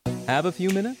Have a few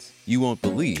minutes? You won't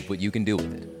believe what you can do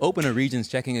with it. Open a Regions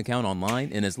checking account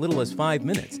online in as little as 5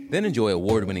 minutes. Then enjoy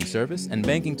award-winning service and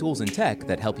banking tools and tech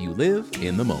that help you live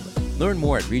in the moment. Learn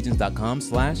more at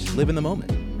regions.com/live in the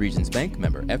moment. Regions Bank,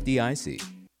 member FDIC.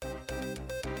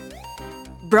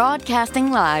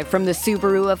 Broadcasting live from the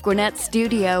Subaru of Gwinnett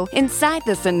studio inside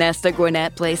the Sonesta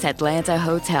Gwinnett Place Atlanta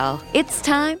Hotel. It's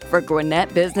time for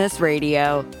Gwinnett Business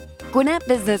Radio. Gwinnett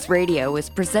Business Radio is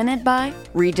presented by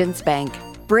Regions Bank.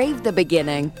 Brave the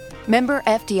beginning. Member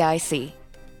FDIC.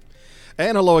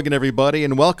 And hello again, everybody,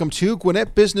 and welcome to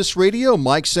Gwinnett Business Radio.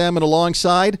 Mike Salmon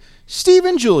alongside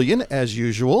Stephen Julian, as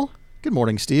usual. Good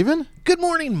morning, Stephen. Good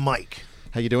morning, Mike.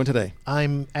 How you doing today?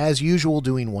 I'm, as usual,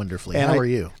 doing wonderfully. And How are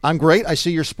you? I'm great. I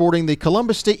see you're sporting the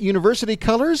Columbus State University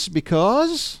colors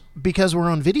because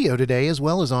we're on video today as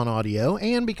well as on audio,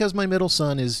 and because my middle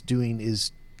son is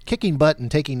kicking butt and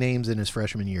taking names in his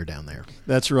freshman year down there.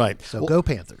 That's right. So go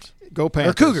Panthers. Go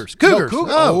Panthers. Or Cougars. Cougars. No,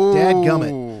 Cougars. Oh,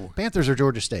 dadgummit. Panthers are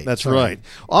Georgia State. That's Sorry. right.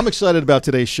 Well, I'm excited about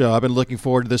today's show. I've been looking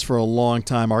forward to this for a long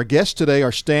time. Our guests today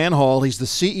are Stan Hall. He's the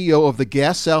CEO of the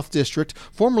Gas South District,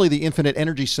 formerly the Infinite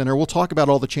Energy Center. We'll talk about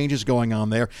all the changes going on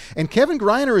there. And Kevin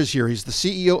Greiner is here. He's the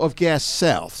CEO of Gas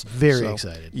South. Very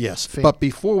excited. Yes. But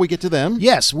before we get to them.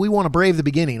 Yes, we want to brave the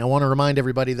beginning. I want to remind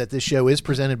everybody that this show is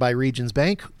presented by Regions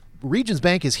Bank. Regions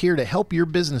Bank is here to help your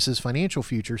business's financial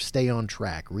future stay on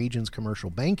track. Regions Commercial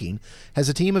Banking has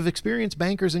a team of experienced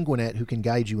bankers in Gwinnett who can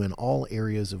guide you in all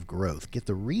areas of growth. Get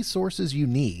the resources you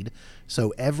need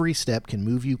so every step can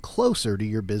move you closer to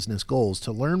your business goals.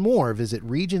 To learn more, visit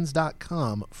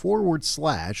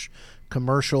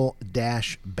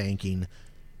regions.com/commercial-banking.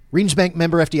 Regions Bank,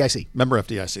 member FDIC. Member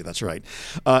FDIC, that's right.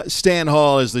 Stan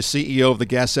Hall is the CEO of the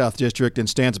Gas South District, and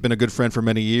Stan's been a good friend for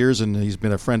many years, and he's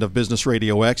been a friend of Business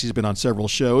Radio X. He's been on several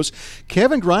shows.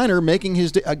 Kevin Greiner making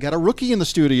his got a rookie in the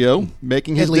studio,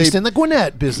 making his at least in the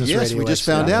Gwinnett Business Radio X. Yes, we just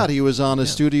found out he was on a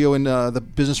studio in the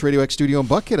Business Radio X studio in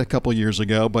Buckhead a couple years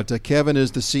ago. But Kevin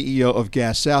is the CEO of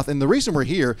Gas South, and the reason we're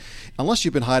here, unless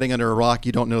you've been hiding under a rock,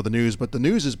 you don't know the news. But the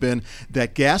news has been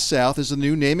that Gas South is the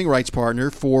new naming rights partner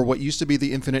for what used to be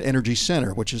the Infinite Energy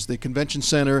Center, which is the convention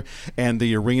center and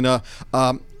the arena.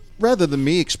 Rather than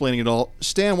me explaining it all,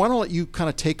 Stan, why don't I let you kind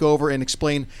of take over and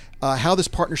explain how this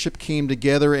partnership came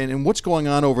together and what's going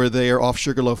on over there off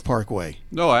Sugarloaf Parkway?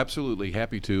 No, absolutely.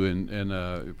 Happy to, and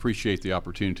appreciate the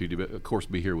opportunity to, of course,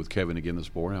 be here with Kevin again this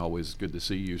morning. Always good to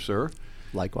see you, sir.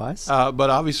 Likewise.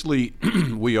 But obviously,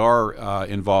 we are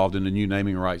involved in a new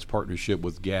naming rights partnership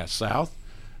with Gas South.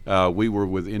 We were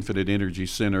with Infinite Energy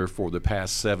Center for the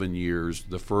past 7 years,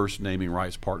 the first naming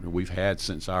rights partner we've had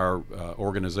since our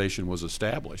organization was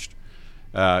established.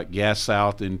 Gas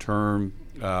South, in turn,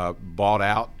 bought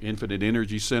out Infinite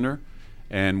Energy Center,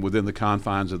 and within the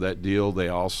confines of that deal, they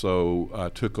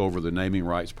also took over the naming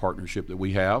rights partnership that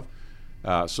we have.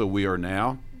 So we are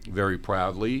now, very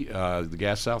proudly, the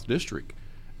Gas South District.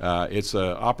 It's an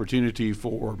opportunity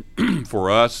for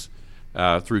us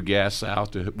through Gas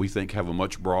South to, we think, have a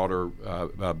much broader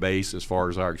base as far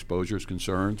as our exposure is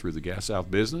concerned through the Gas South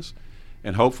business.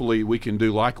 And hopefully we can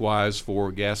do likewise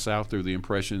for Gas South through the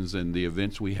impressions and the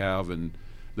events we have and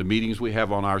the meetings we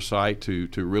have on our site to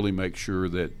really make sure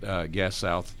that Gas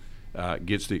South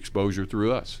gets the exposure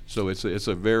through us. So it's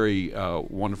a very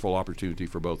wonderful opportunity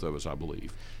for both of us, I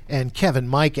believe. And Kevin,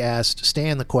 Mike asked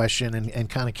Stan the question and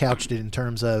kind of couched it in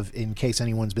terms of, in case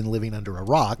anyone's been living under a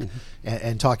rock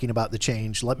and talking about the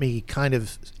change, let me kind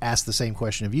of ask the same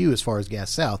question of you as far as Gas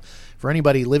South. For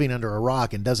anybody living under a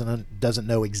rock and doesn't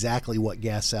know exactly what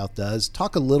Gas South does,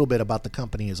 talk a little bit about the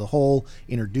company as a whole,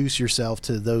 introduce yourself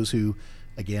to those who,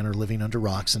 again, are living under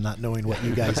rocks and not knowing what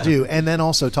you guys do, and then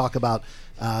also talk about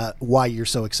why you're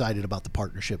so excited about the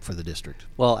partnership for the district.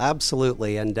 Well,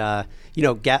 absolutely. And,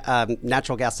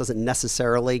 natural gas doesn't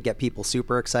necessarily get people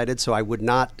super excited, so I would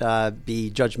not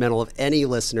be judgmental of any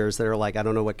listeners that are like, I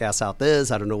don't know what Gas South is,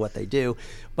 I don't know what they do,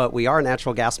 but we are a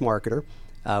natural gas marketer.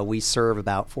 We serve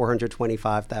about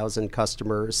 425,000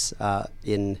 customers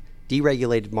in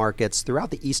deregulated markets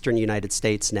throughout the eastern United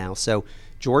States now. So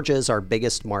Georgia is our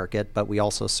biggest market, but we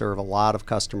also serve a lot of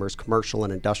customers, commercial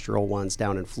and industrial ones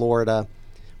down in Florida.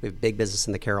 We have big business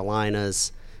in the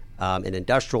Carolinas, an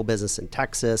industrial business in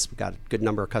Texas. We've got a good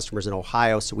number of customers in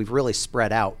Ohio, so we've really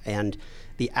spread out. And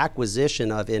the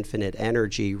acquisition of Infinite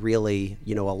Energy really,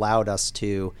 allowed us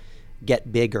to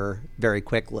get bigger very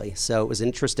quickly. So it was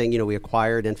interesting. We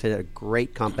acquired Infinite, a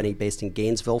great company based in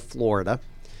Gainesville, Florida.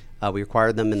 We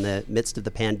acquired them in the midst of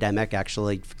the pandemic,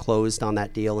 actually closed on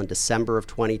that deal in December of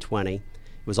 2020. It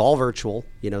was all virtual,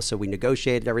 so we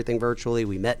negotiated everything virtually.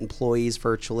 We met employees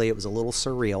virtually. It was a little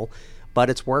surreal,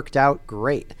 but it's worked out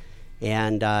great.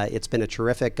 And it's been a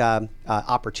terrific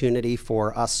opportunity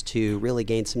for us to really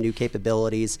gain some new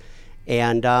capabilities.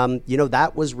 And,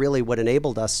 that was really what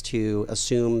enabled us to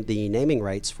assume the naming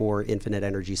rights for Infinite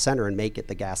Energy Center and make it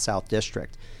the Gas South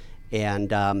District.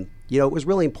 And, it was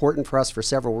really important for us for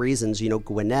several reasons.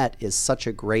 Gwinnett is such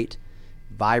a great,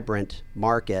 vibrant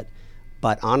market,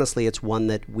 but honestly, it's one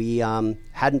that we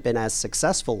hadn't been as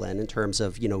successful in terms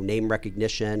of, name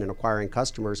recognition and acquiring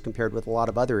customers compared with a lot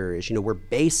of other areas. We're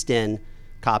based in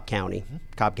Cobb County. Mm-hmm.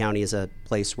 Cobb County is a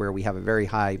place where we have a very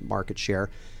high market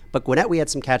share. But Gwinnett, we had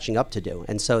some catching up to do.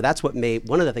 And so that's one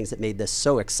of the things that made this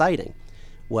so exciting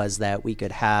was that we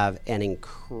could have an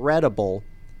incredible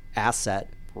asset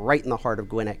right in the heart of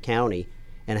Gwinnett County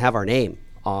and have our name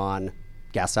on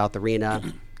Gas South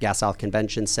Arena, Gas South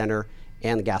Convention Center,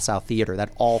 and the Gas South Theater.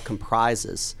 That all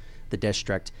comprises the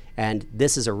district. And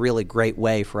this is a really great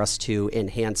way for us to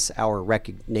enhance our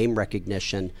name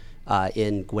recognition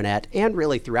in Gwinnett and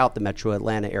really throughout the metro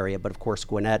Atlanta area. But of course,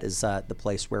 Gwinnett is the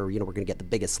place where we're going to get the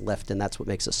biggest lift, and that's what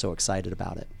makes us so excited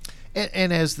about it.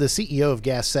 And as the CEO of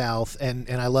Gas South, and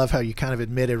I love how you kind of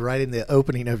admitted right in the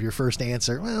opening of your first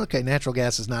answer, well, okay, natural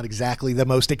gas is not exactly the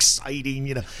most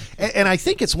exciting, And I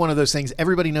think it's one of those things,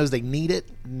 everybody knows they need it.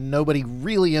 Nobody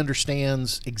really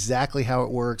understands exactly how it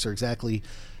works or exactly.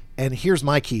 And here's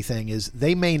my key thing is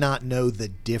they may not know the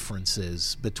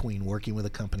differences between working with a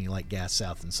company like Gas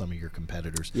South and some of your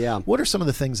competitors. Yeah. What are some of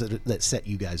the things that set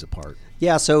you guys apart?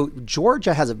 Yeah, so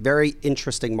Georgia has a very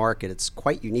interesting market. It's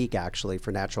quite unique, actually,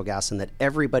 for natural gas in that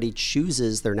everybody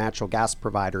chooses their natural gas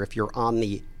provider if you're on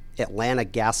the Atlanta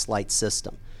gas light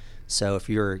system. So if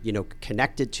you're,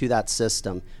 connected to that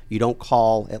system, you don't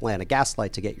call Atlanta Gas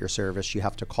Light to get your service. You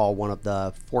have to call one of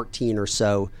the 14 or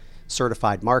so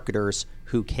certified marketers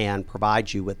who can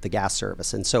provide you with the gas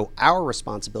service. And so our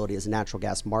responsibility as a natural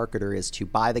gas marketer is to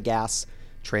buy the gas,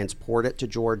 transport it to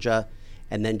Georgia,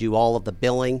 and then do all of the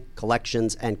billing,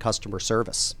 collections, and customer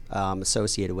service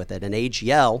associated with it. And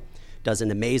AGL does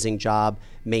an amazing job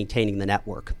maintaining the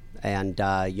network and,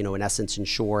 in essence,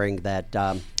 ensuring that,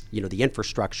 the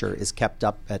infrastructure is kept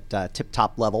up at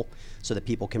tip-top level so that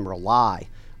people can rely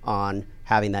on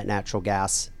having that natural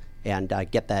gas and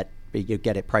get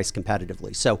it priced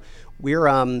competitively. So we're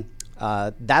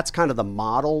that's kind of the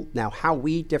model. Now, how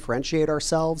we differentiate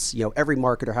ourselves, every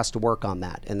marketer has to work on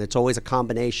that, and it's always a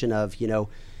combination of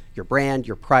your brand,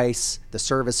 your price, the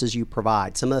services you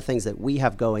provide. Some of the things that we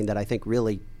have going that I think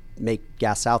really make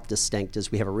Gas South distinct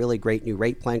is we have a really great new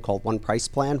rate plan called One Price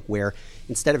Plan, where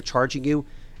instead of charging you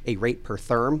a rate per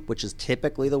therm, which is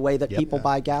typically the way that people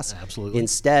buy gas. Absolutely.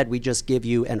 Instead, we just give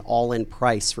you an all-in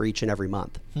price for each and every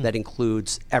month. That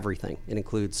includes everything. It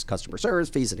includes customer service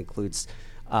fees. It includes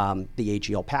the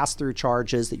AGL pass-through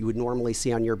charges that you would normally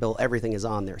see on your bill. Everything is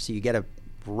on there. So you get a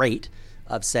rate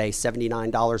of, say,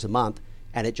 $79 a month,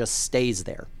 and it just stays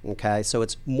there, okay? So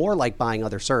it's more like buying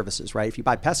other services, right? If you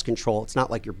buy pest control, it's not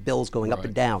like your bill's going up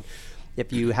and down.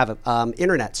 If you have an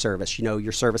internet service,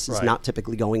 your service is not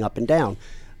typically going up and down.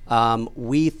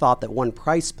 We thought that One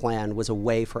Price Plan was a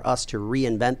way for us to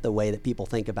reinvent the way that people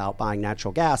think about buying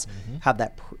natural gas, have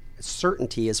that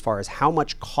certainty as far as how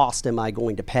much cost am I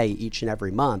going to pay each and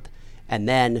every month, and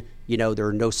then, there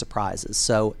are no surprises.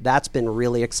 So that's been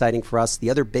really exciting for us. The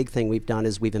other big thing we've done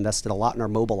is we've invested a lot in our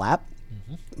mobile app.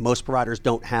 Most providers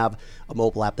don't have a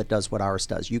mobile app that does what ours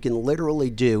does. You can literally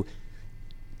do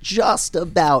just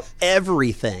about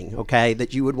everything, okay,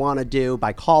 that you would want to do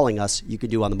by calling us, you could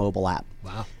do on the mobile app.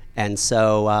 Wow. And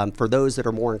so for those that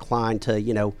are more inclined to,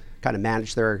 kind of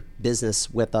manage their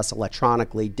business with us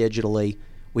electronically, digitally,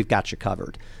 we've got you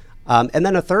covered. And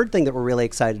then a third thing that we're really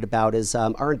excited about is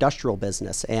our industrial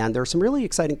business. And there are some really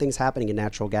exciting things happening in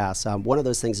natural gas. One of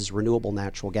those things is renewable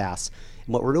natural gas.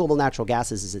 And what renewable natural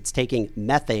gas is it's taking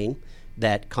methane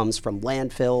that comes from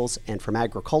landfills and from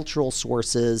agricultural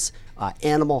sources,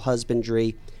 animal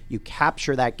husbandry. You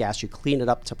capture that gas, you clean it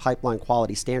up to pipeline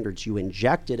quality standards, you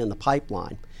inject it in the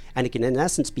pipeline, and it can in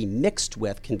essence be mixed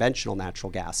with conventional natural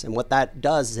gas. And what that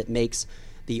does is it makes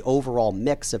the overall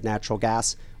mix of natural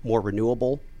gas more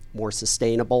renewable, more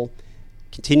sustainable,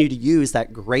 continue to use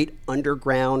that great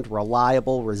underground,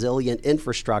 reliable, resilient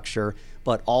infrastructure,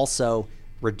 but also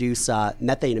reduce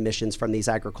methane emissions from these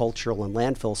agricultural and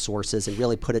landfill sources and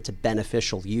really put it to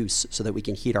beneficial use so that we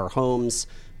can heat our homes,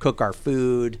 cook our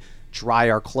food, dry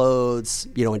our clothes,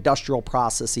 industrial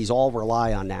processes all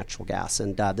rely on natural gas.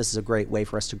 And this is a great way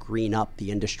for us to green up the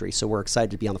industry. So we're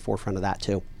excited to be on the forefront of that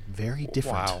too. Very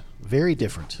different. Wow. Very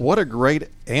different. What a great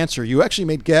answer. You actually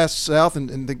made Gas South and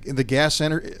in the Gas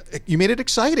Center, you made it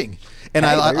exciting. And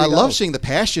Hey, I there you love go. seeing the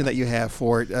passion that you have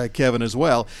for it, Kevin, as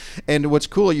well. And what's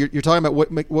cool, you're talking about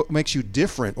what makes you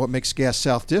different, what makes Gas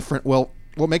South different. Well,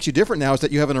 what makes you different now is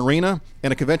that you have an arena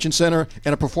and a convention center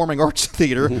and a performing arts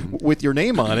theater with your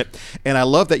name on it. And I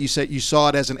love that you said you saw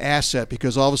it as an asset,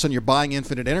 because all of a sudden you're buying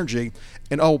Infinite Energy.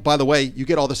 And oh, by the way, you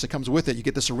get all this that comes with it. You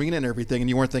get this arena and everything, and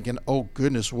you weren't thinking, oh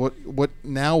goodness, what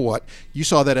now what? You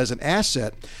saw that as an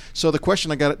asset. So the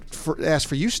question I got asked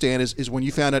for you, Stan, is when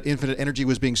you found out Infinite Energy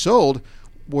was being sold,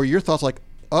 were your thoughts like,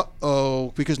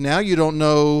 uh-oh, because now you don't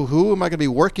know who am I going to be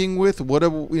working with? What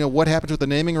happens with the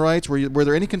naming rights? Were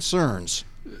there any concerns?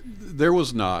 There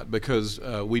was not, because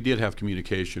we did have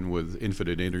communication with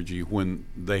Infinite Energy when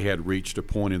they had reached a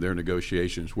point in their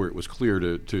negotiations where it was clear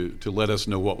to let us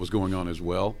know what was going on as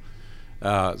well.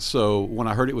 So when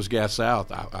I heard it was Gas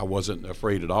South, I wasn't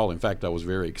afraid at all. In fact, I was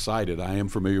very excited. I am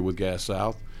familiar with Gas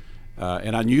South.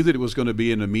 And I knew that it was going to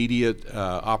be an immediate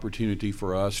opportunity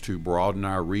for us to broaden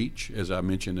our reach, as I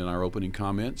mentioned in our opening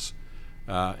comments.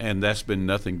 And that's been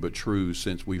nothing but true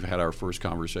since we've had our first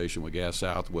conversation with Gas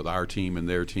South, with our team and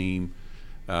their team.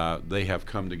 They have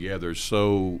come together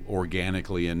so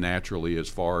organically and naturally as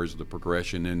far as the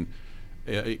progression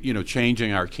and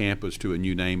changing our campus to a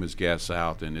new name as Gas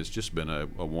South, and it's just been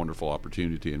a wonderful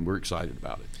opportunity, and we're excited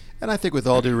about it. And I think with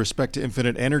all due respect to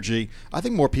Infinite Energy, I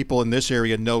think more people in this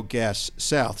area know Gas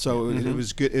South. So it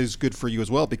was good. It was good for you as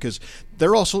well, because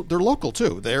they're local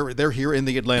too. They're here in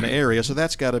the Atlanta area, so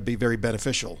that's got to be very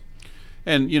beneficial.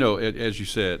 And as you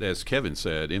said, as Kevin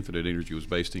said, Infinite Energy was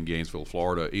based in Gainesville,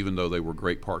 Florida. Even though they were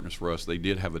great partners for us, they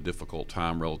did have a difficult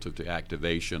time relative to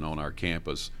activation on our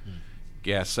campus.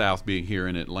 Gas South being here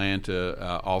in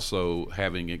Atlanta, also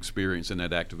having experience in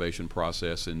that activation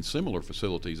process in similar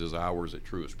facilities as ours at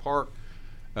Truist Park.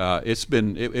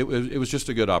 It was just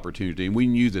a good opportunity, and we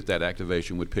knew that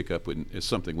activation would pick up. It's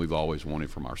something we've always wanted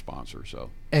from our sponsor.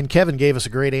 So, and Kevin gave us a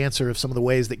great answer of some of the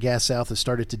ways that Gas South has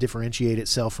started to differentiate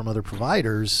itself from other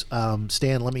providers.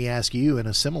 Stan, let me ask you in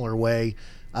a similar way.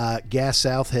 Gas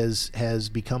South has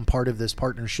become part of this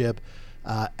partnership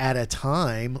at a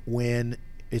time when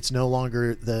it's no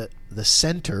longer the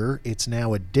center, it's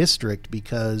now a district,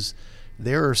 because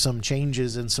there are some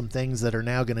changes and some things that are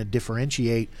now going to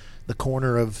differentiate the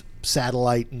corner of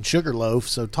Satellite and Sugarloaf.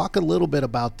 So talk a little bit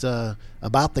about the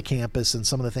campus and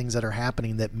some of the things that are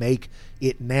happening that make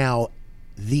it now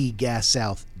the Gas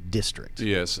South district.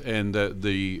 Yes, and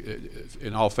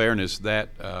in all fairness,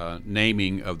 that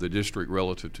naming of the district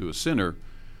relative to a center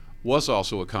was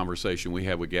also a conversation we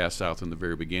had with Gas South in the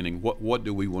very beginning. What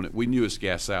do we want? We knew it's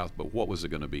Gas South, but what was it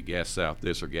going to be? Gas South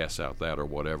this or Gas South that or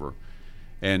whatever.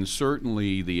 And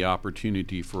certainly the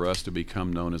opportunity for us to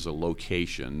become known as a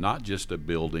location, not just a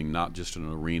building, not just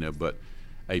an arena, but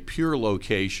a pure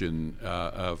location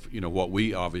of what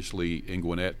we obviously in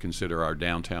Gwinnett consider our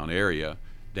downtown area,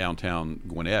 downtown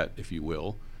Gwinnett, if you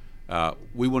will.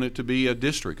 We want it to be a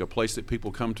district, a place that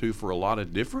people come to for a lot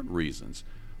of different reasons,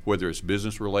 whether it's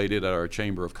business related at our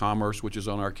Chamber of Commerce, which is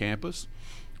on our campus,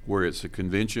 where it's a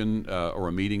convention or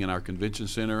a meeting in our convention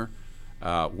center,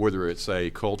 whether it's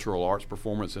a cultural arts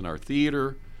performance in our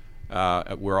theater.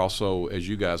 We're also, as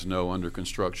you guys know, under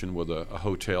construction with a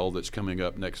hotel that's coming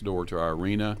up next door to our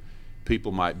arena.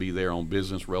 People might be there on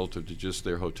business relative to just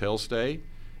their hotel stay.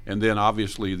 And then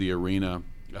obviously the arena,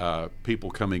 people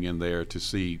coming in there to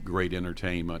see great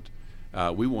entertainment.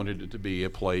 We wanted it to be a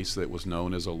place that was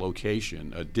known as a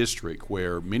location, a district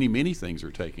where many, many things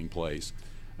are taking place.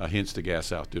 Hence the Gas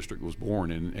South District was born,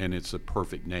 and it's a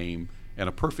perfect name and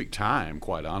a perfect time,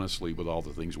 quite honestly, with all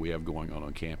the things we have going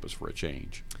on campus for a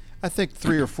change. I think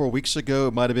 3 or 4 weeks ago,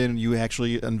 it might have been, you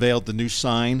actually unveiled the new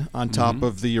sign on top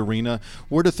of the arena.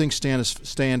 Where do things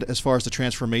stand as far as the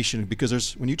transformation?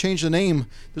 Because when you change the name,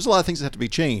 there's a lot of things that have to be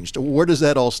changed. Where does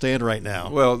that all stand right now?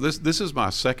 Well, this is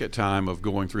my second time of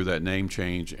going through that name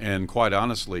change, and quite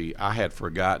honestly, I had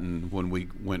forgotten when we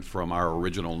went from our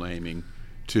original naming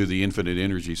to the Infinite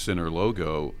Energy Center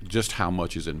logo, just how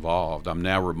much is involved. I'm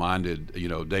now reminded,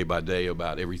 day by day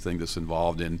about everything that's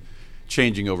involved in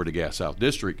changing over to Gas South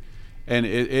District. And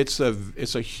it's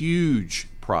a huge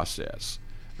process,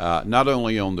 not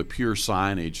only on the pure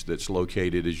signage that's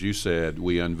located, as you said.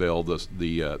 We unveiled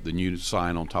the new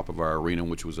sign on top of our arena,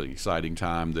 which was an exciting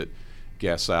time that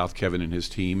Gas South, Kevin and his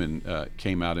team,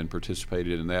 came out and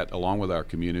participated in that along with our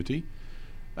community.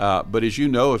 But as you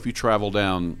know, if you travel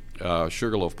down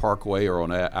Sugarloaf Parkway or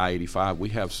on I-85, we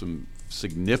have some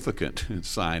significant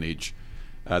signage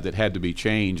that had to be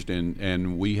changed,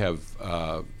 and we have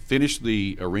finished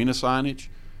the arena signage.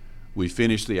 We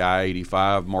finished the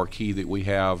I-85 marquee that we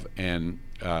have, and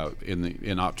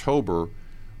in October,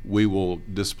 we will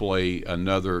display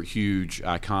another huge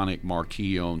iconic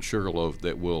marquee on Sugarloaf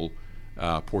that will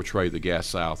portray the Gas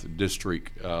South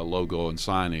District logo and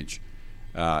signage.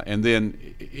 And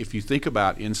then if you think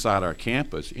about inside our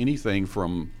campus, anything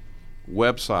from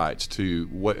websites to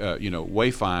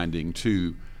wayfinding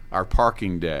to our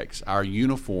parking decks, our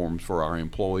uniforms for our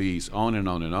employees, on and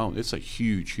on and on. It's a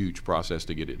huge process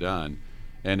to get it done.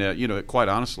 And quite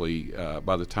honestly,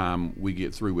 by the time we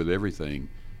get through with everything,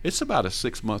 it's about a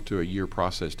 6 month to a year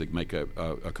process to make a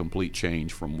complete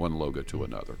change from one logo to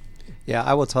another. Yeah,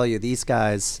 I will tell you, these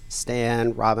guys,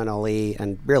 Stan, Robin Ali,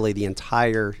 and really the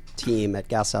entire team at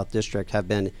Gas South District have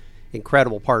been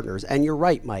incredible partners. And you're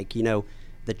right, Mike.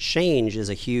 The change is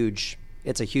a huge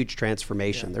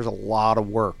transformation. Yeah. There's a lot of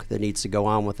work that needs to go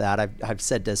on with that. I've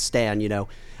said to Stan,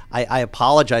 I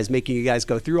apologize making you guys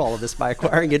go through all of this by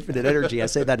acquiring Infinite Energy. I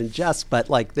say that in jest, but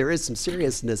there is some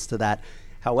seriousness to that.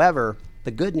 However,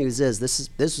 the good news is this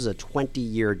was a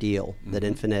 20-year deal that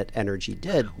Infinite Energy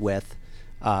did with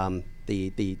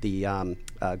the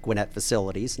Gwinnett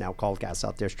facilities, now called Gas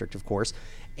South District, of course,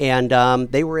 and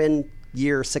they were in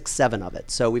year 6, 7 of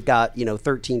it. So we've got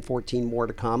 13, 14 more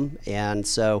to come, and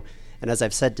as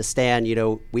I've said to Stan,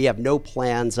 we have no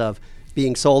plans of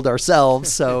being sold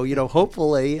ourselves. So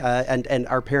hopefully, and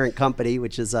our parent company,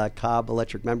 which is Cobb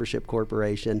Electric Membership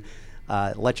Corporation,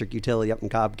 electric utility up in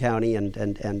Cobb County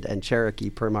and Cherokee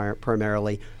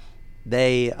primarily.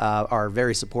 They are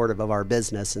very supportive of our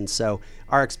business, and so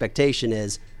our expectation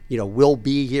is, we'll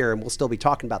be here and we'll still be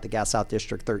talking about the Gas South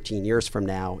District 13 years from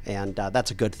now, and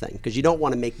that's a good thing because you don't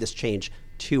want to make this change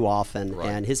too often. Right.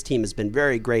 And his team has been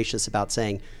very gracious about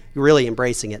saying, really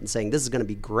embracing it and saying this is going to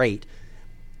be great.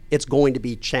 It's going to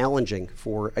be challenging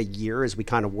for a year as we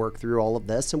kind of work through all of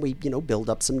this and we build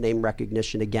up some name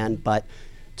recognition again, but.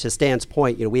 To Stan's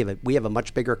point, we have a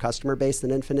much bigger customer base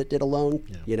than Infinite did alone.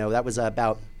 Yeah. That was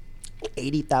about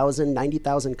 80,000,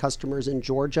 90,000 customers in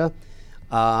Georgia.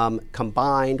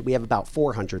 Combined, we have about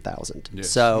 400,000. Yes.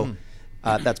 So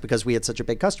that's because we had such a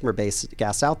big customer base.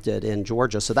 Gas South did in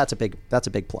Georgia, so that's a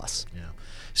big plus. Yeah.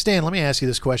 Stan, let me ask you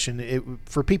this question: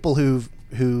 for people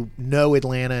who know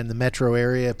Atlanta and the metro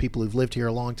area, people who've lived here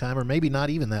a long time, or maybe not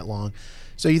even that long.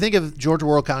 So you think of Georgia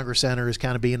World Congress Center as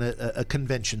kind of being a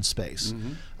convention space.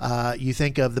 Mm-hmm. You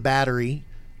think of the Battery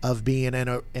of being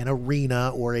an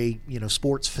arena or a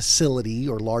sports facility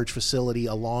or large facility,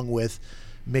 along with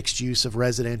mixed use of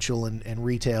residential and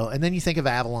retail. And then you think of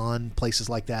Avalon, places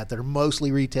like that are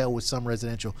mostly retail with some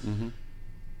residential. Mm-hmm.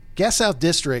 Gas South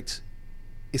District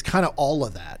is kind of all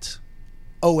of that.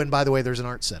 Oh, and by the way, there's an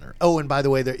art center. Oh, and by the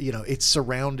way, it's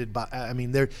surrounded by,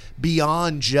 they're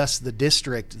beyond just the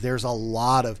district. There's a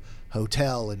lot of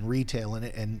hotel and retail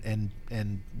and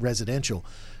residential.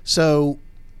 So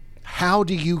how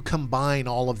do you combine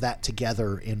all of that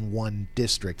together in one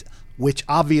district, which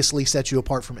obviously sets you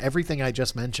apart from everything I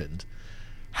just mentioned?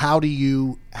 How do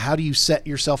you set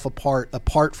yourself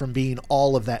apart from being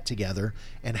all of that together,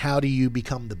 and how do you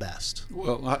become the best?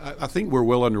 Well, I think we're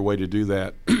well underway to do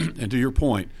that. And to your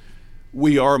point,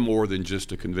 we are more than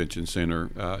just a convention center.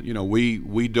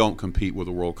 We don't compete with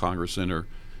the World Congress Center,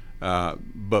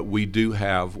 but we do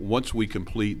have, once we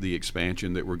complete the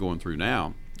expansion that we're going through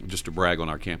now, just to brag on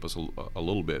our campus a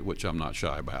little bit, which I'm not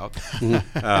shy about,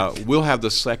 we'll have the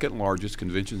second largest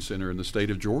convention center in the state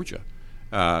of Georgia.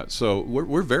 So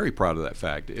we're very proud of that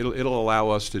fact. It'll allow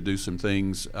us to do some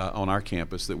things on our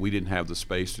campus that we didn't have the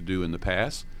space to do in the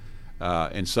past.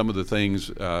 And some of the things,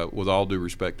 with all due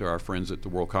respect to our friends at the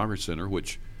World Congress Center,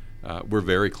 which we're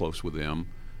very close with them,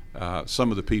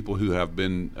 some of the people who have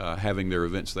been having their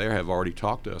events there have already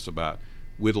talked to us about,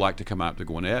 we'd like to come out to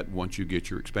Gwinnett once you get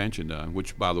your expansion done,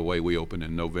 which, by the way, we open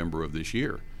in November of this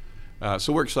year.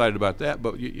 So we're excited about that.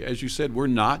 But as you said, we're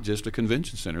not just a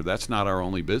convention center. That's not our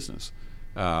only business.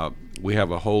 We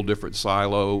have a whole different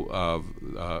silo of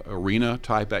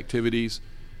arena-type activities.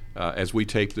 As we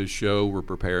tape this show, we're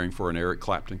preparing for an Eric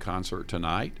Clapton concert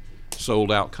tonight,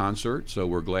 sold-out concert, so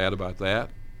we're glad about that.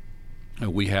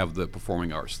 We have the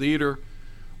Performing Arts Theater.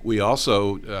 We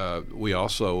also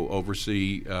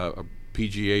oversee a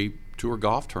PGA Tour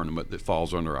golf tournament that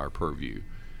falls under our purview.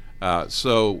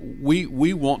 So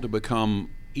we want to become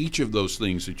each of those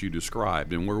things that you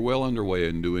described, and we're well underway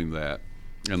in doing that.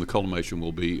 And the culmination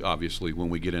will be, obviously, when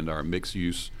we get into our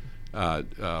mixed-use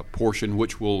portion,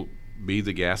 which will be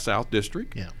the Gas South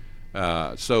District.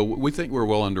 Yeah. So we think we're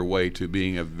well underway to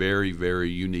being a very, very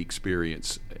unique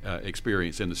experience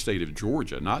experience in the state of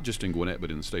Georgia, not just in Gwinnett,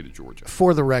 but in the state of Georgia.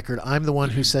 For the record, I'm the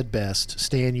one who said best.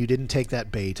 Stan, you didn't take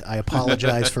that bait. I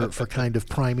apologize for kind of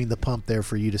priming the pump there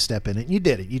for you to step in. And you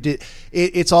did it. You did.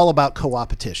 It's all about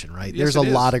co-opetition, right? Yes, There's a it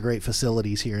is. lot of great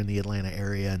facilities here in the Atlanta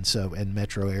area and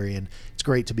metro area, and it's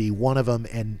great to be one of them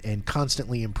and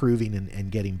constantly improving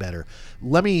and getting better.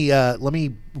 Let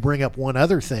me bring up one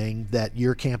other thing that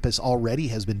your campus already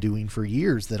has been doing for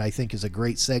years that I think is a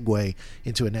great segue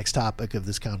into a next topic of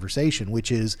this conversation,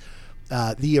 which is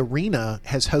the arena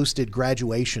has hosted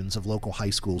graduations of local high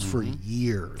schools for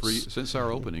years. Since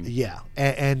our opening. Yeah.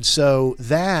 And so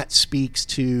that speaks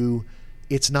to,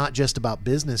 it's not just about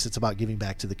business, it's about giving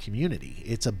back to the community.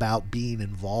 It's about being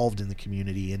involved in the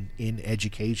community and in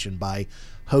education by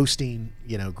hosting,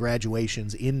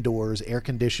 graduations indoors, air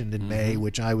conditioned in May,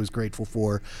 which I was grateful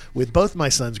for, with both my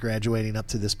sons graduating up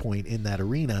to this point in that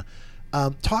arena.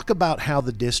 Talk about how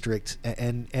the district,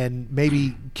 and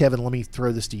maybe, Kevin, let me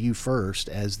throw this to you first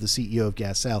as the CEO of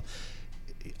Gas South.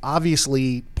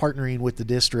 Obviously, partnering with the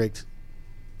district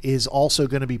is also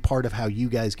going to be part of how you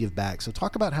guys give back. So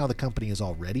talk about how the company has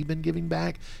already been giving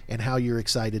back and how you're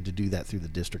excited to do that through the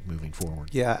district moving forward.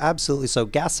 Yeah, absolutely. So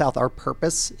Gas South, our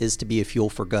purpose is to be a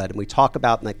fuel for good. And we talk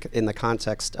about in the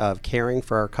context of caring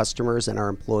for our customers and our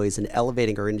employees and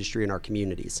elevating our industry and our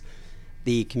communities.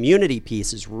 The community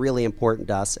piece is really important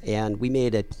to us, and we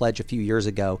made a pledge a few years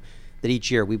ago that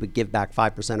each year we would give back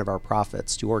 5% of our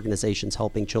profits to organizations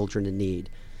helping children in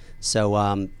need. So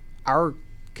our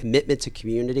commitment to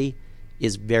community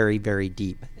is very, very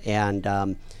deep.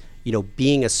 And,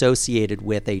 being associated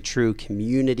with a true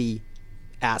community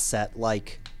asset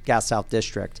like Gas South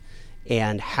District,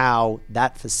 and how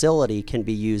that facility can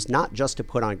be used not just to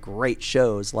put on great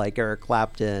shows like Eric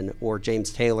Clapton or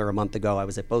James Taylor a month ago. I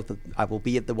was at both. I will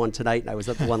be at the one tonight, and I was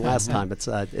at the one last time. It's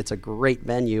a great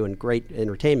venue and great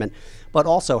entertainment, but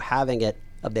also having it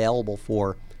available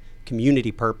for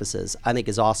community purposes, I think,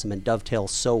 is awesome and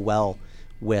dovetails so well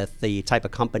with the type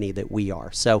of company that we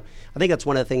are. So I think that's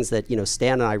one of the things that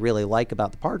Stan and I really like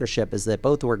about the partnership is that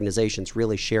both organizations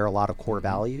really share a lot of core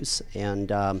values,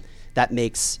 and that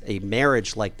makes a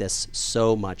marriage like this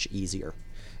so much easier.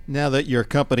 Now that your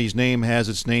company's name has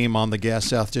its name on the Gas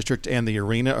South District and the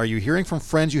arena, are you hearing from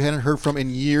friends you hadn't heard from in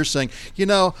years saying,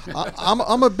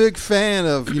 I'm a big fan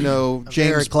of, James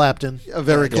Eric Clapton,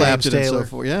 Eric Clapton and Taylor. so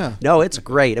forth. Yeah. No, it's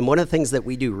great. And one of the things that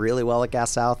we do really well at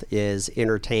Gas South is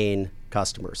entertain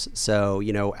customers. So,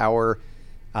 our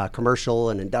commercial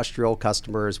and industrial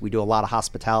customers, we do a lot of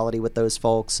hospitality with those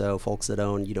folks. So folks that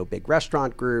own, big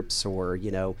restaurant groups or,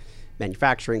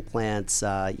 manufacturing plants,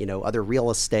 other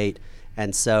real estate.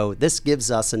 And so this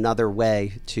gives us another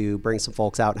way to bring some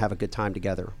folks out and have a good time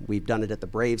together. We've done it at the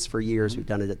Braves for years. We've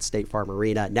done it at State Farm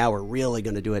Arena. Now we're really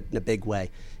going to do it in a big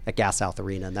way at Gas South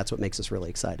Arena, and that's what makes us really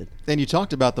excited. And you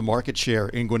talked about the market share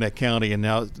in Gwinnett County, and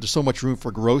now there's so much room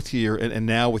for growth here. And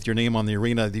now with your name on the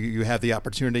arena, you have the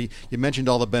opportunity. You mentioned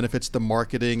all the benefits, the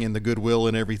marketing and the goodwill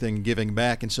and everything, giving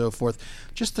back and so forth.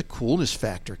 Just the coolness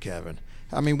factor, Kevin.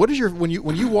 I mean, what is your when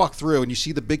you walk through and you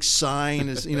see the big sign,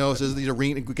 it says the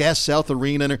arena, Gas South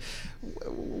Arena,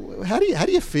 how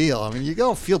do you feel? I mean, you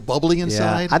go feel bubbly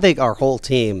inside. Yeah, I think our whole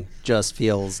team just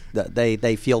feels that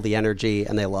they feel the energy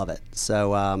and they love it.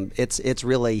 So it's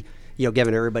really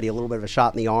giving everybody a little bit of a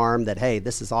shot in the arm that, hey,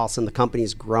 this is awesome. The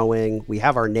company's growing. We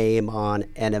have our name on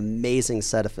an amazing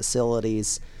set of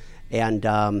facilities, and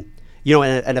and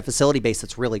a facility base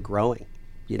that's really growing.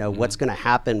 What's going to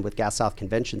happen with Gas South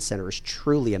Convention Center is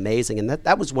truly amazing. And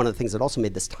that was one of the things that also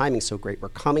made this timing so great. We're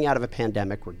coming out of a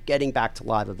pandemic. We're getting back to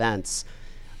live events.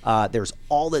 There's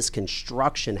all this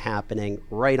construction happening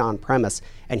right on premise.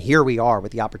 And here we are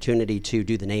with the opportunity to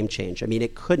do the name change. I mean,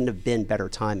 it couldn't have been better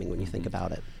timing when you think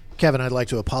about it. Kevin, I'd like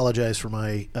to apologize for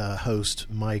my host,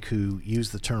 Mike, who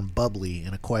used the term bubbly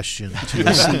in a question to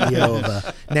the CEO of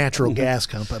a natural gas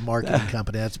marketing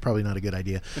company. That's probably not a good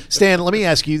idea. Stan, let me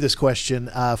ask you this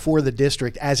question. For the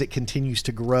district, as it continues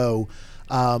to grow,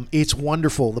 it's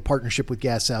wonderful, the partnership with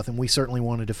Gas South, and we certainly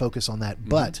wanted to focus on that.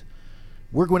 But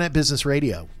we're Gwinnett Business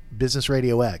Radio, Business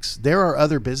Radio X. There are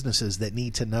other businesses that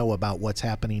need to know about what's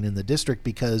happening in the district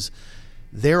because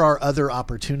there are other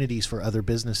opportunities for other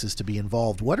businesses to be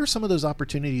involved. What are some of those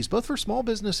opportunities, both for small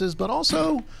businesses, but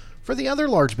also for the other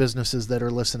large businesses that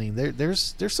are listening?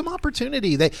 There's some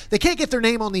opportunity. They can't get their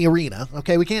name on the arena.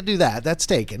 Okay, we can't do that. That's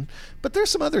taken. But there's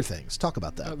some other things. Talk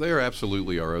about that. There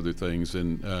absolutely are other things.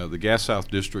 And the Gas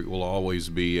South District will always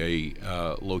be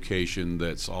a location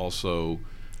that's also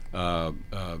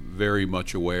very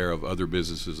much aware of other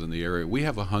businesses in the area. We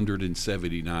have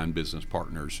 179 business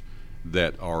partners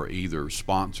that are either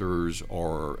sponsors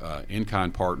or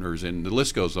in-kind partners, and the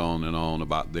list goes on and on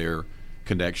about their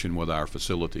connection with our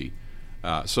facility.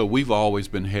 So we've always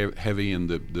been heavy in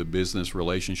the business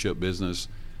relationship business,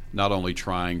 not only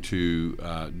trying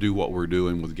to do what we're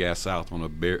doing with Gas South on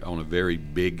a very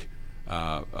big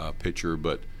picture,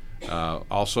 but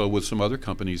also with some other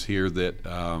companies here that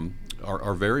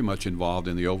are very much involved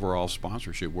in the overall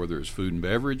sponsorship, whether it's food and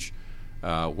beverage,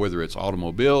 whether it's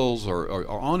automobiles, or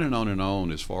on and on and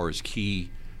on as far as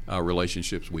key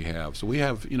relationships we have. So we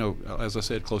have, as I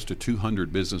said, close to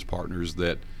 200 business partners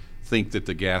that think that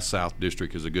the Gas South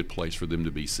District is a good place for them to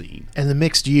be seen. And the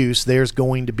mixed use, there's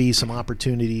going to be some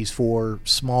opportunities for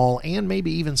small and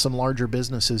maybe even some larger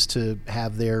businesses to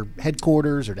have their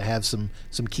headquarters or to have some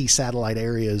key satellite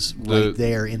areas right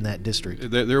there in that district.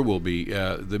 There will be.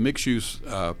 The mixed use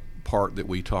part that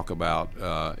we talk about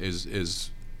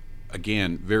is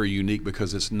again very unique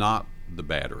because it's not the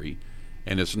Battery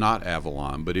and it's not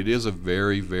Avalon, but it is a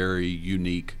very, very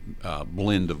unique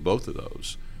blend of both of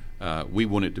those. We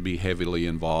want it to be heavily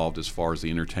involved as far as the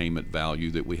entertainment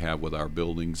value that we have with our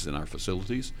buildings and our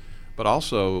facilities, but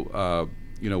also,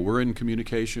 we're in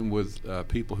communication with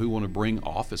people who want to bring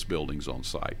office buildings on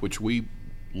site, which we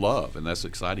love, and that's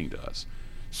exciting to us.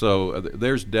 So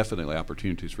there's definitely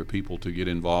opportunities for people to get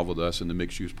involved with us in the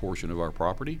mixed-use portion of our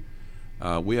property.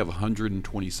 We have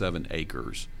 127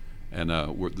 acres. And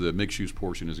the mixed-use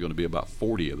portion is going to be about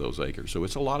 40 of those acres. So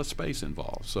it's a lot of space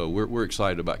involved. So we're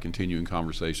excited about continuing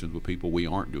conversations with people we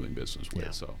aren't doing business with.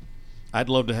 Yeah. So I'd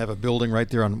love to have a building right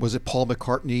there on, was it Paul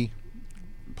McCartney?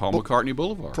 McCartney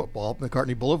Boulevard. Paul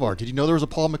McCartney Boulevard. Did you know there was a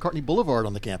Paul McCartney Boulevard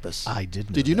on the campus? I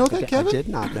didn't. Did you know that, Kevin? I did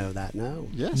not know that, no.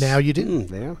 Yes. Now you do.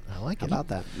 There. I like How it. about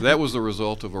that? That was the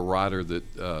result of a rider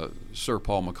that Sir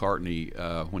Paul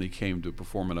McCartney, when he came to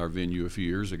perform at our venue a few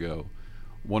years ago,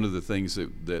 one of the things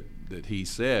that he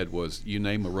said was, "You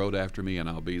name a road after me and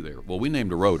I'll be there." Well, we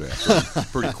named a road after him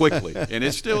pretty quickly, and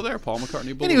it's still there, Paul McCartney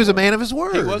Boulevard. And he was a man of his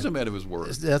word. He was a man of his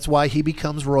word. That's why he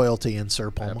becomes royalty in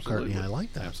Sir Paul Absolutely. McCartney. I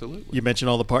like that. Absolutely. You mentioned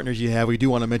all the partners you have. We do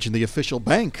want to mention the official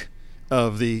bank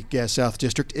of the Gas South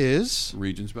District is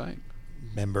Regions Bank.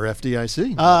 member FDIC.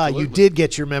 You Absolutely. did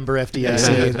get your member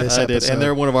FDIC in this I did, episode. and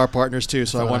they're one of our partners too.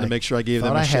 So I Thought wanted to make sure I gave them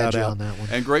thought a I had shout you out. on that one.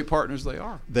 And great partners they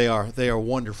are. They are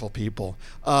wonderful people.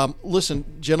 Listen,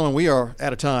 gentlemen, we are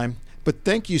out of time, but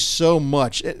thank you so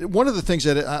much. One of the things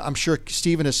that I'm sure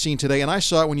Stephen has seen today, and I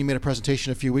saw it when you made a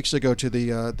presentation a few weeks ago to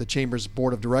the Chamber's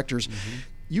Board of Directors. Mm-hmm.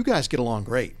 You guys get along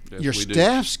great. Yes, Your we do.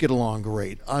 staffs get along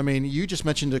great. I mean, you just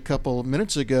mentioned a couple of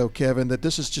minutes ago, Kevin, that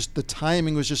this is just, the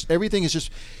timing was just, everything is just.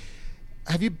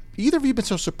 Have you either of you been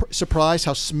so surprised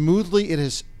how smoothly it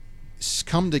has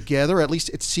come together? At least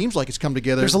it seems like it's come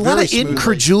together. There's a very lot of smoothly.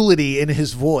 incredulity in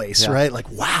his voice, Yeah. right? Like,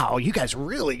 wow, you guys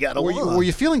really got along. Were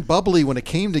you feeling bubbly when it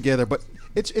came together? But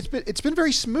it's been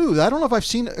very smooth. I don't know if I've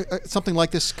seen something like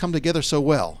this come together so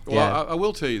well. Well, Yeah. I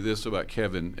will tell you this about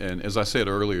Kevin, and as I said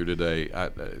earlier today,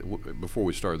 before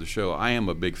we started the show, I am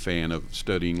a big fan of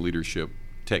studying leadership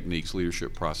techniques,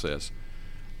 leadership process.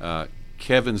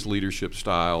 Kevin's leadership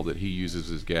style that he uses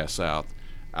as Gas South,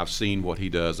 I've seen what he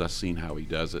does, I've seen how he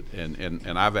does it,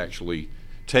 and I've actually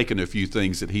taken a few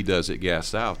things that he does at Gas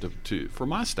South for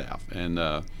my staff, and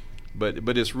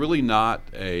but it's really not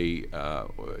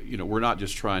we're not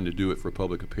just trying to do it for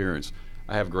public appearance.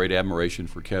 I have great admiration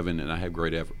for Kevin, and I have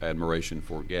great admiration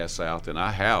for Gas South, and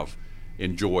I have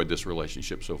enjoyed this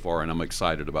relationship so far, and I'm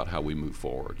excited about how we move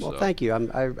forward. Well, so. thank you.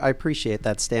 I appreciate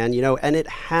that, Stan. And it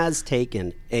has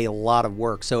taken a lot of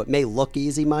work. So it may look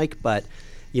easy, Mike, but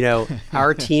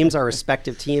our teams, our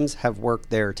respective teams, have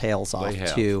worked their tails off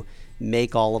to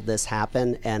make all of this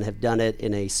happen, and have done it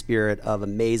in a spirit of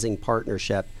amazing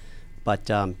partnership. But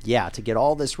to get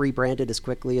all this rebranded as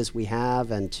quickly as we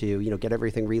have, and to get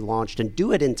everything relaunched and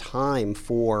do it in time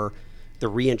for the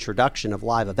reintroduction of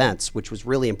live events, which was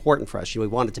really important for us. We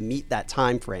wanted to meet that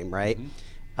time frame, right?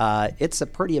 Mm-hmm. It's a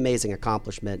pretty amazing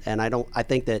accomplishment, and I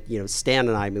think that Stan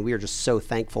and I mean, we are just so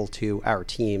thankful to our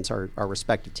teams, our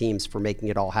respective teams, for making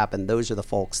it all happen. Those are the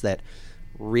folks that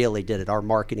really did it. Our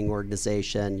marketing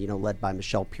organization, led by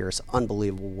Michelle Pierce,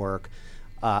 unbelievable work.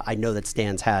 I know that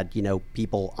Stan's had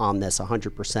people on this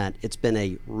 100%. It's been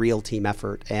a real team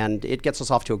effort, and it gets us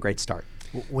off to a great start.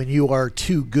 When you are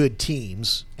two good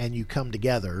teams and you come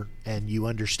together and you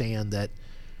understand that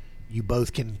you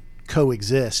both can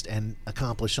coexist and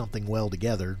accomplish something well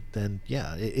together, then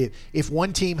if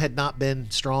one team had not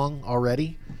been strong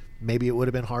already, maybe it would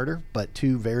have been harder, but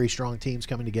two very strong teams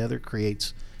coming together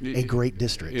creates a great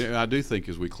district. I do think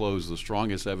as we close, the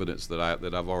strongest evidence that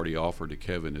I've already offered to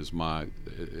Kevin is my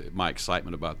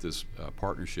excitement about this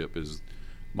partnership is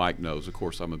Mike knows, of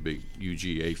course, I'm a big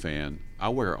UGA fan. I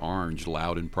wear orange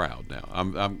loud and proud now.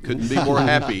 I couldn't be more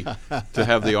happy to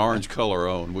have the orange color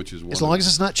on, which is one. As long as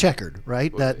it's not checkered,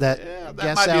 right? Yeah, that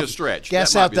might be a stretch.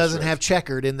 Gas That might South be a doesn't stretch. have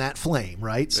checkered in that flame,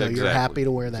 right? So you're happy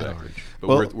to wear that orange. But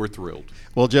Well- we're thrilled.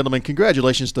 Well, gentlemen,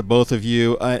 congratulations to both of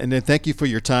you. And then thank you for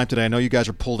your time today. I know you guys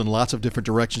are pulled in lots of different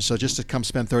directions, so just to come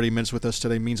spend 30 minutes with us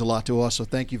today means a lot to us, so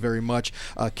thank you very much.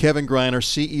 Kevin Greiner,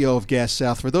 CEO of Gas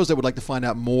South. For those that would like to find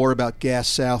out more about Gas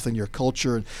South and your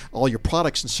culture and all your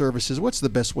products and services, what's the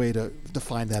best way to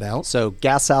find that out? So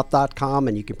gassouth.com,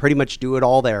 and you can pretty much do it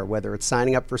all there, whether it's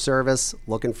signing up for service,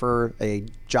 looking for a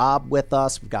job with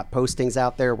us. We've got postings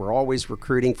out there. We're always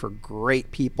recruiting for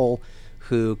great people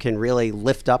who can really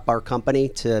lift up our company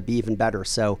to be even better.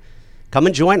 So come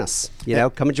and join us.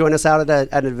 Come and join us out at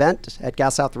an event at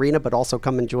Gas South Arena, but also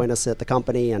come and join us at the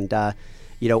company and,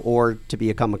 or to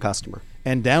become a customer.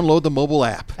 And download the mobile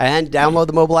app. And download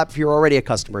the mobile app if you're already a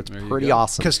customer. It's pretty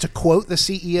awesome. Because to quote the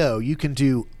CEO, you can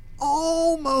do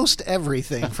almost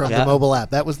everything from the mobile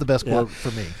app. That was the best quote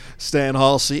for me. Stan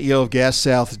Hall, CEO of Gas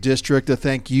South District,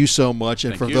 thank you so much.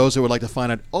 And Thank for you. those who would like to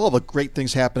find out all the great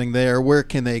things happening there, where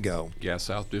can they go?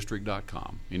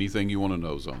 GasSouthDistrict.com. Anything you want to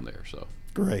know is on there. So.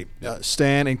 Great.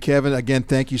 Stan and Kevin, again,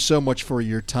 thank you so much for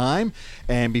your time.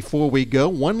 And before we go,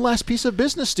 one last piece of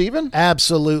business, Stephen.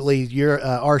 Absolutely.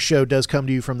 Our show does come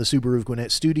to you from the Subaru of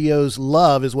Gwinnett Studios.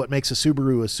 Love is what makes a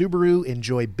Subaru a Subaru.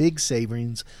 Enjoy big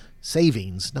savings,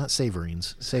 not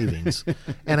savorings, savings,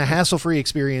 and a hassle-free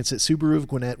experience at Subaru of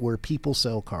Gwinnett, where people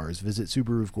sell cars. Visit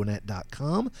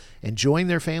SubaruofGwinnett.com and join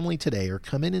their family today, or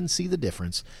come in and see the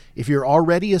difference. If you're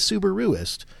already a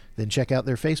Subaruist, then check out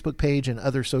their Facebook page and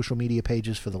other social media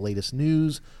pages for the latest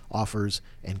news, offers,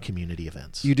 and community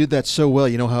events. You did that so well.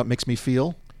 You know how it makes me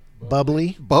feel?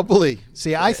 Bubbly.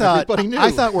 See, I thought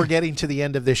we're getting to the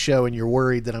end of this show, and you're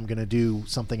worried that I'm going to do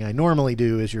something I normally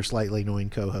do as your slightly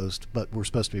annoying co-host, but we're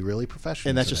supposed to be really professional.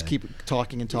 And that's today. just keep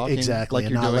talking and talking. Exactly,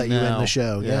 like and you're not doing let you now. end the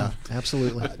show. Yeah,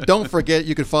 absolutely. Don't forget,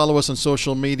 you can follow us on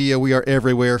social media. We are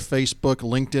everywhere: Facebook,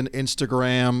 LinkedIn,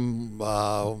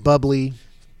 Instagram, Bubbly.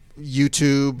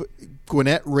 YouTube,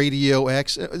 Gwinnett Radio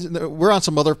X. We're on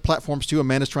some other platforms too.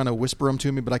 Amanda's trying to whisper them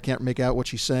to me, but I can't make out what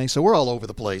she's saying. So we're all over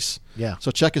the place. Yeah.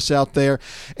 So check us out there.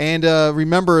 And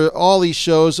remember, all these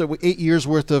shows, 8 years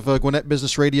worth of Gwinnett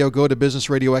Business Radio. Go to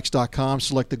businessradiox.com,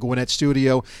 select the Gwinnett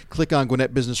Studio, click on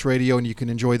Gwinnett Business Radio, and you can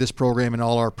enjoy this program and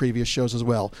all our previous shows as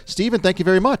well. Stephen, thank you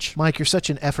very much. Mike, you're such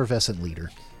an effervescent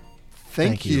leader.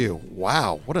 Thank you.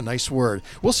 Wow, what a nice word.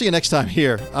 We'll see you next time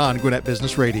here on Gwinnett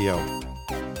Business Radio.